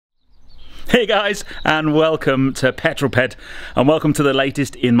Hey guys, and welcome to Petrol Ped, and welcome to the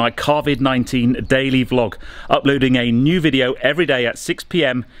latest in my CarVid19 Daily vlog, uploading a new video every day at 6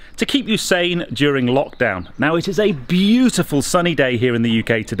 PM to keep you sane during lockdown. Now, it is a beautiful sunny day here in the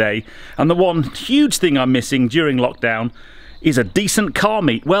UK today, and the one huge thing I'm missing during lockdown is a decent car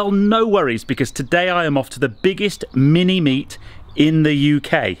meet. Well, no worries, because today I am off to the biggest mini meet in the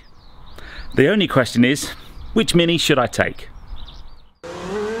UK. The only question is, which mini should I take?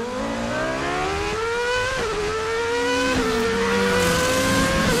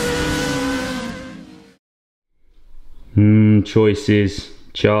 Choices.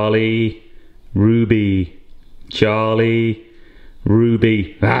 Charlie, Ruby, Charlie,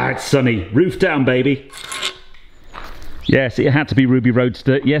 Ruby. Ah, it's sunny. Roof down, baby. Yes, it had to be Ruby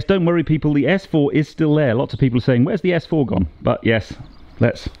Roadster. Yes, don't worry people, the S4 is still there. Lots of people are saying, where's the S4 gone? But yes,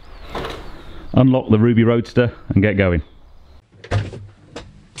 let's unlock the Ruby Roadster and get going.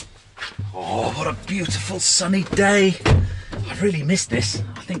 Oh, what a beautiful sunny day. I really missed this.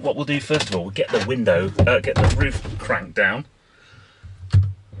 I think what we'll do first of all, we'll get the window, get the roof cranked down.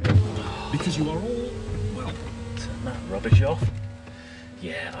 Because you are all, well, turn that rubbish off.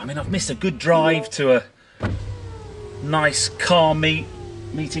 Yeah, I mean, I've missed a good drive to a nice car meet,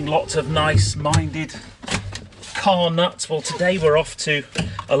 meeting lots of nice-minded car nuts. Well, today we're off to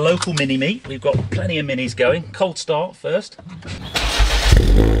a local mini meet. We've got plenty of minis going. Cold start first.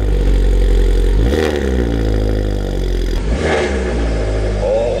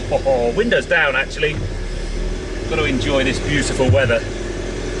 Oh, windows down actually. Got to enjoy this beautiful weather.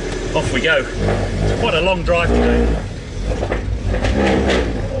 Off we go. It's quite a long drive today.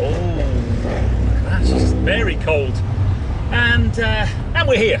 Oh, that's just very cold. And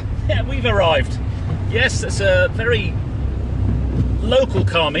we're here. Yeah, we've arrived. Yes, it's a very local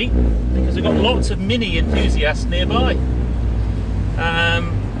car meet because we've got lots of mini enthusiasts nearby.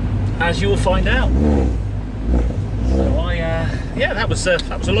 As you'll find out. So yeah, that was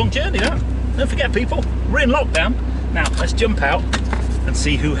a long journey. That. Don't forget, people, we're in lockdown. Now let's jump out and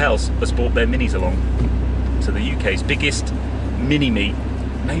see who else has brought their minis along to the UK's biggest mini meet.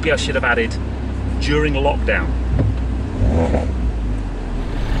 Maybe I should have added during lockdown.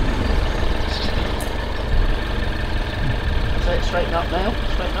 So straighten up now,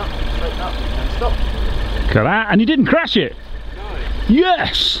 straighten up, and stop. Look at that, and you didn't crash it. No.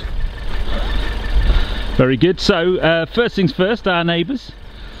 Yes! Very good. So first things first, our neighbours.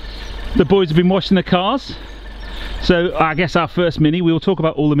 The boys have been washing the cars. So I guess our first mini, we'll talk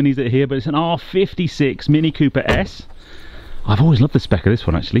about all the minis that are here, but it's an R56 Mini Cooper S. I've always loved the spec of this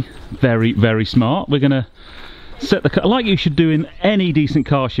one actually. Very, very smart. We're going to set the car, like you should do in any decent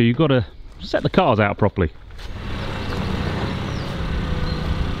car show, you've got to set the cars out properly.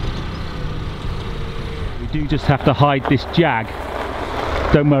 We do just have to hide this Jag.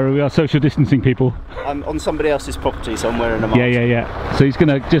 Don't worry, we are social distancing, people. I'm on somebody else's property, so I'm wearing a mask. Yeah. So he's going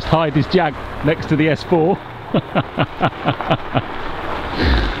to just hide this Jag next to the S4.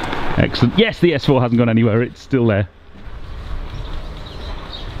 Excellent. Yes, the S4 hasn't gone anywhere, it's still there.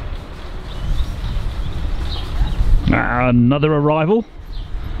 Another arrival.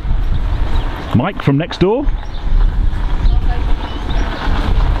 Mike from next door.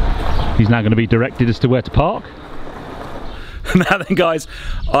 He's now going to be directed as to where to park. Now then guys,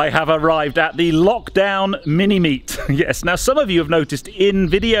 I have arrived at the lockdown mini meet. Yes, now some of you have noticed in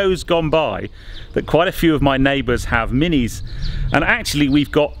videos gone by that quite a few of my neighbours have minis, and actually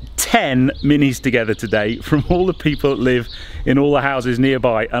we've got 10 minis together today from all the people that live in all the houses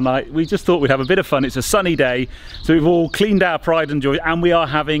nearby, and we just thought we'd have a bit of fun. It's a sunny day, so we've all cleaned our pride and joy, and we are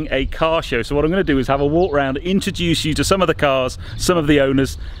having a car show. So what I'm going to do is have a walk around, introduce you to some of the cars, some of the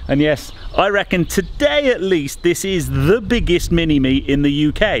owners, and yes, I reckon today at least this is the biggest mini meet in the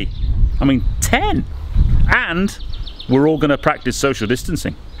UK. I mean, 10! And we're all going to practice social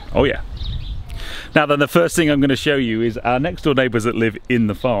distancing. Oh yeah. Now then, the first thing I'm going to show you is our next door neighbours that live in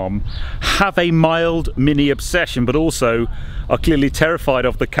the farm have a mild mini obsession, but also are clearly terrified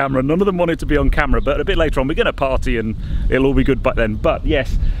of the camera. None of them wanted to be on camera, but a bit later on we're going to party and it'll all be good by then. But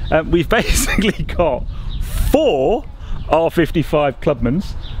yes, we've basically got 4 R55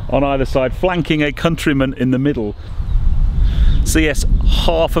 Clubmans on either side, flanking a Countryman in the middle. So yes,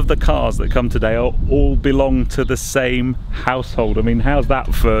 half of the cars that come today all belong to the same household. I mean, how's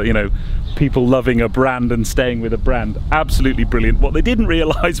that for, you know, people loving a brand and staying with a brand? Absolutely brilliant. What they didn't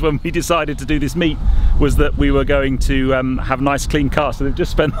realise when we decided to do this meet was that we were going to have nice clean cars. So they've just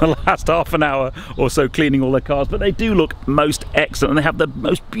spent the last half an hour or so cleaning all their cars, but they do look most excellent, and they have the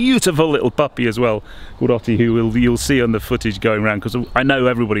most beautiful little puppy as well called Ottie, who you'll see on the footage going around, because I know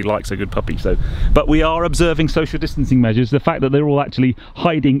everybody likes a good puppy. So, but we are observing social distancing measures. The fact that they're all actually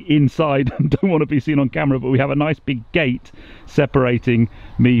hiding inside and don't want to be seen on camera, but we have a nice big gate separating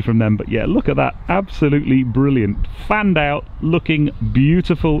me from them. But yeah, look at that, absolutely brilliant, fanned out, looking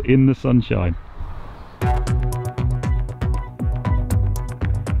beautiful in the sunshine. Get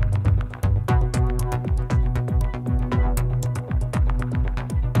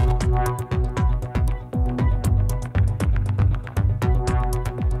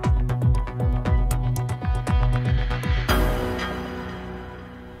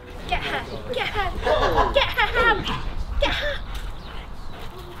her! Get her! Get her out! Get her!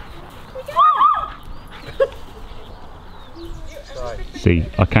 See,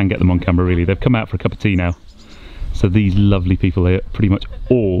 I can get them on camera really. They've come out for a cup of tea now. So these lovely people here pretty much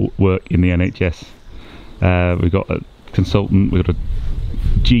all work in the NHS. We've got a consultant, we've got a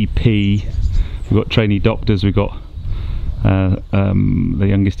GP, we've got trainee doctors, we've got the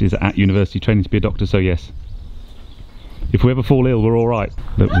youngest is at university training to be a doctor, so yes. If we ever fall ill, we're all right.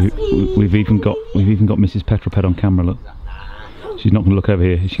 Look, we've even got Mrs. Petrol on camera. Look, she's not going to look over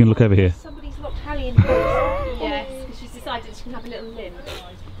here. She's going to look over here. Somebody's locked Hallie in the box. Yes, because she's decided she can have a little limp.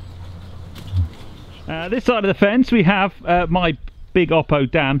 This side of the fence we have my big Oppo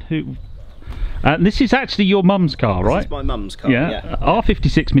Dan, who this is actually your mum's car, right? This is my mum's car. Yeah.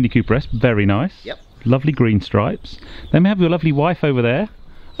 R56 Mini Cooper S, very nice. Yep. Lovely green stripes. Then we have your lovely wife over there.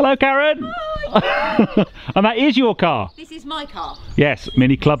 Hello, Karen. Hi. And that is your car. This is my car. Yes,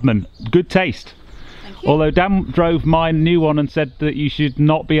 Mini Clubman. Good taste. Thank you. Although Dan drove my new one and said that you should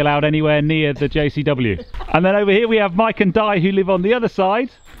not be allowed anywhere near the JCW. And then over here we have Mike and Di, who live on the other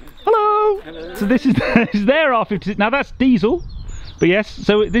side. Hello. Hello. So this is their R56. Now that's diesel. But yes,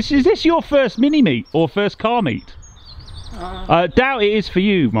 so is this your first mini meet or first car meet? Doubt it is for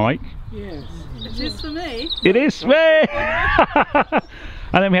you, Mike. Yes. It is for me. It is.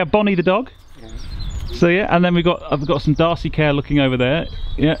 And then we have Bonnie the dog. Yeah. So yeah, and then I've got some Darcy Care looking over there.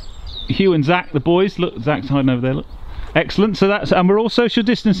 Yeah. Hugh and Zach, the boys. Look, Zach's hiding over there. Look. Excellent. So and we're all social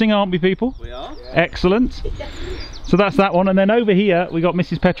distancing, aren't we, people? We are. Yeah. Excellent. So that's that one, and then over here we got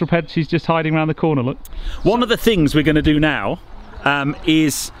Mrs. Petrol. She's just hiding around the corner. Look. One of the things we're going to do now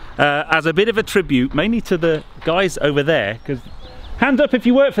is as a bit of a tribute, mainly to the guys over there, because hands up if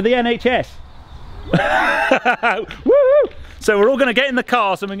you work for the NHS. Woo! So we're all going to get in the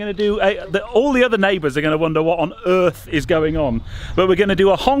cars and we're going to do all the other neighbours are going to wonder what on earth is going on, but we're going to do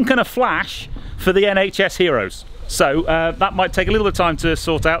a honk and a flash for the NHS Heroes. So that might take a little bit of time to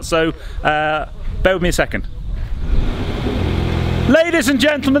sort out, so bear with me a second. Ladies and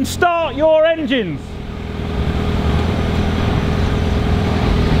gentlemen, start your engines.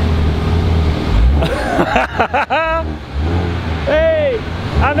 Hey,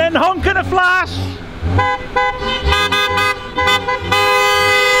 and then honk and a flash.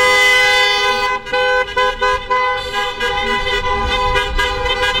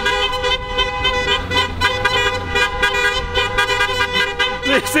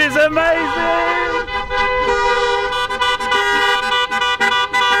 This is amazing!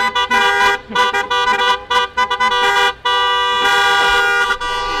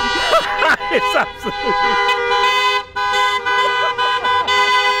 It's absolutely...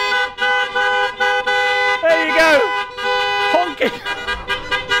 There you go! Honking!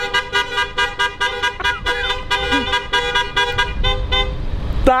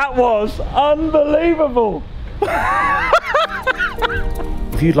 That was unbelievable!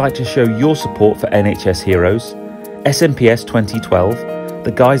 If you'd like to show your support for NHS Heroes, SMPS 2012,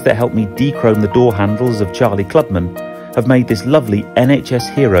 the guys that helped me dechrome the door handles of Charlie Clubman, have made this lovely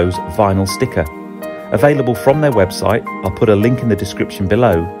NHS Heroes vinyl sticker. Available from their website, I'll put a link in the description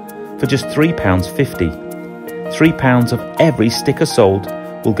below, for just £3.50. £3 of every sticker sold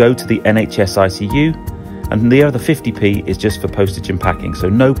will go to the NHS ICU, and the other 50p is just for postage and packing, so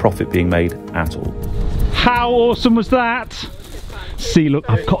no profit being made at all. How awesome was that? See, look,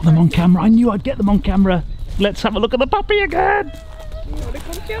 I've got them on camera. I knew I'd get them on camera. Let's have a look at the puppy again.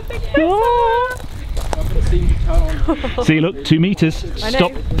 Oh. See, look, 2 meters.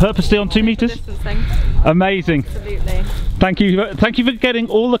 Stop purposely on 2 meters. Amazing. Absolutely. Thank you for getting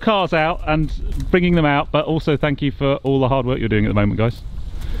all the cars out and bringing them out, but also thank you for all the hard work you're doing at the moment, guys.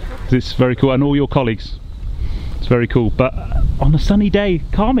 It's very cool, and all your colleagues. It's very cool. But on a sunny day,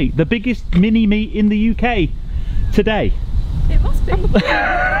 car meet, the biggest mini meet in the UK today. It must be.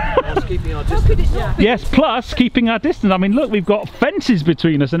 Plus keeping our distance. How could it not be? Yes, plus keeping our distance. I mean, look, we've got fences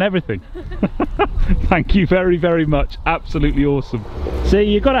between us and everything. Thank you very, very much. Absolutely awesome. See,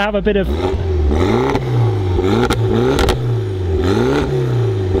 you've got to have a bit of...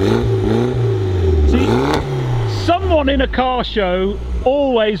 See, someone in a car show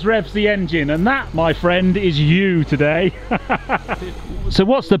always revs the engine, and that, my friend, is you today. So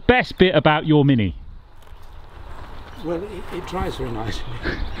what's the best bit about your Mini? Well, it drives very nicely.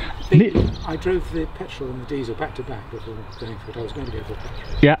 I drove the petrol and the diesel back to back before going for it. I was going to go for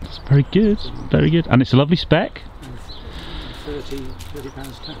petrol. Yeah, it's very good, very good. And it's a lovely spec. And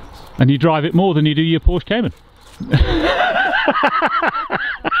 £30 tax. And you drive it more than you do your Porsche Cayman.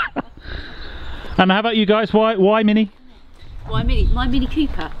 And how about you guys? Why Mini? Why Mini? My Mini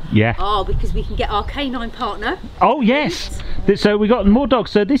Cooper? Yeah. Oh, because we can get our canine partner. Oh, yes. So we got more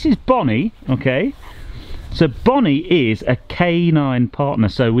dogs. So this is Bonnie, okay? So Bonnie is a canine partner,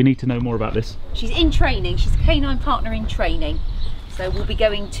 so we need to know more about this. She's in training. She's a canine partner in training. So we'll be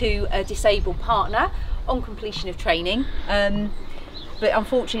going to a disabled partner on completion of training. But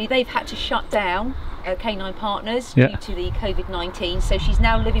unfortunately, they've had to shut down canine partners due to the COVID-19. So she's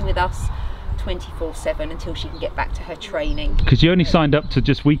now living with us 24/7 until she can get back to her training. Because you only signed up to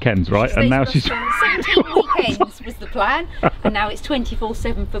just weekends, right? And now she's 17 weekends was the plan, and now it's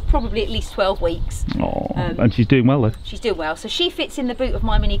 24/7 for probably at least 12 weeks. Oh, and she's doing well though. She's doing well, so she fits in the boot of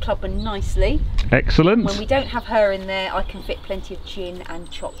my Mini Clubman nicely. Excellent. When we don't have her in there, I can fit plenty of gin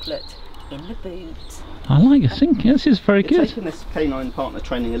and chocolate in the boot. I like it. I think this is very good. We're taking this canine partner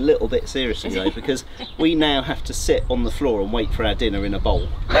training a little bit seriously though, because we now have to sit on the floor and wait for our dinner in a bowl.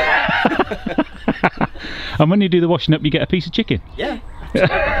 And when you do the washing up, you get a piece of chicken. Yeah.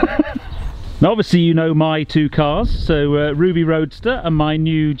 Now obviously you know my two cars, so Ruby Roadster and my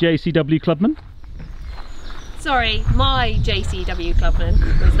new JCW Clubman. Sorry, my JCW Clubman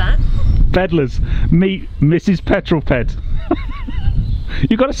was that. Peddlers, meet Mrs. Petrol Ped.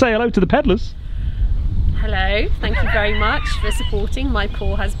 You've got to say hello to the peddlers. Hello, thank you very much for supporting my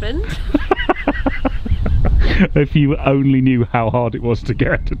poor husband. If you only knew how hard it was to get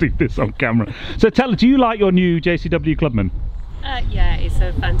her to do this on camera. So tell her, do you like your new JCW Clubman? Yeah, it's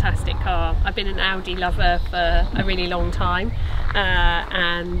a fantastic car. I've been an Audi lover for a really long time,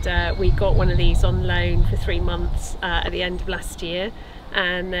 and we got one of these on loan for 3 months at the end of last year,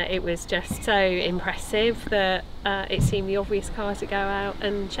 and it was just so impressive that it seemed the obvious car to go out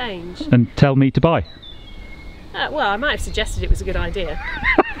and change. And tell me to buy. Well, I might have suggested it was a good idea.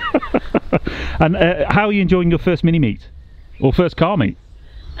 And how are you enjoying your first mini meet? Or first car meet?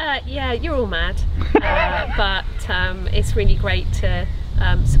 Yeah, you're all mad, but it's really great to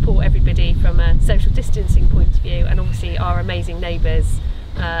support everybody from a social distancing point of view, and obviously our amazing neighbours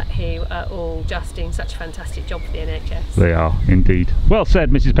who are all just doing such a fantastic job for the NHS. They are, indeed. Well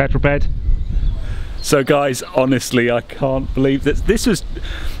said, Mrs. Petroped. So guys, honestly, I can't believe that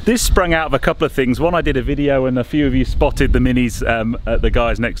this sprang out of a couple of things. One, I did a video and a few of you spotted the minis at the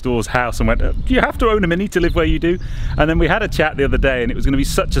guys next door's house and went, do you have to own a mini to live where you do? And then we had a chat the other day, and it was going to be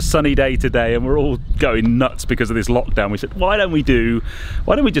such a sunny day today, and we're all going nuts because of this lockdown. We said, why don't we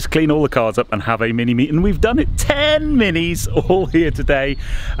just clean all the cars up and have a mini meet? And we've done it. 10 minis all here today.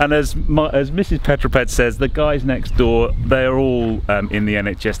 And as Mrs. Petroped says, the guys next door, they're all in the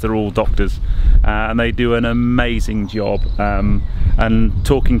NHS, they're all doctors. And they do an amazing job, and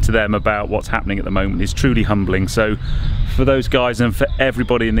talking to them about what's happening at the moment is truly humbling. So for those guys and for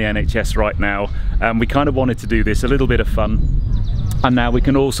everybody in the NHS right now, we kind of wanted to do this, a little bit of fun, and now we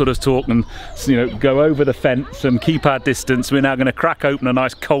can all sort of talk and, you know, go over the fence and keep our distance. We're now going to crack open a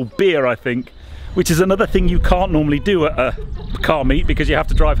nice cold beer, I think, which is another thing you can't normally do at a car meet because you have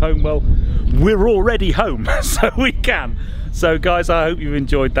to drive home. Well, we're already home, so we can. So guys, I hope you've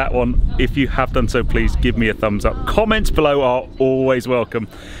enjoyed that one. If you have done so, please give me a thumbs up. Comments below are always welcome.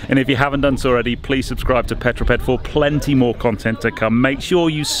 And if you haven't done so already, please subscribe to Petroped for plenty more content to come. Make sure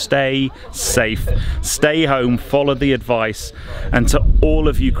you stay safe, stay home, follow the advice. And to all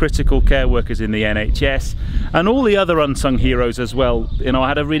of you critical care workers in the NHS and all the other unsung heroes as well, you know, I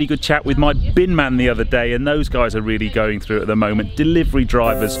had a really good chat with my bin man the other day, and those guys are really going through it at the moment. Delivery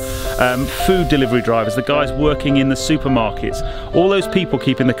drivers, food delivery drivers, the guys working in the supermarket, all those people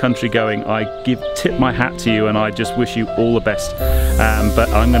keeping the country going. I tip my hat to you, and I just wish you all the best. But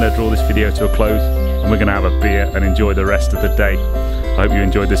I'm going to draw this video to a close, and we're going to have a beer and enjoy the rest of the day. I hope you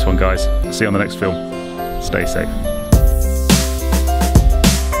enjoyed this one, guys. See you on the next film. Stay safe.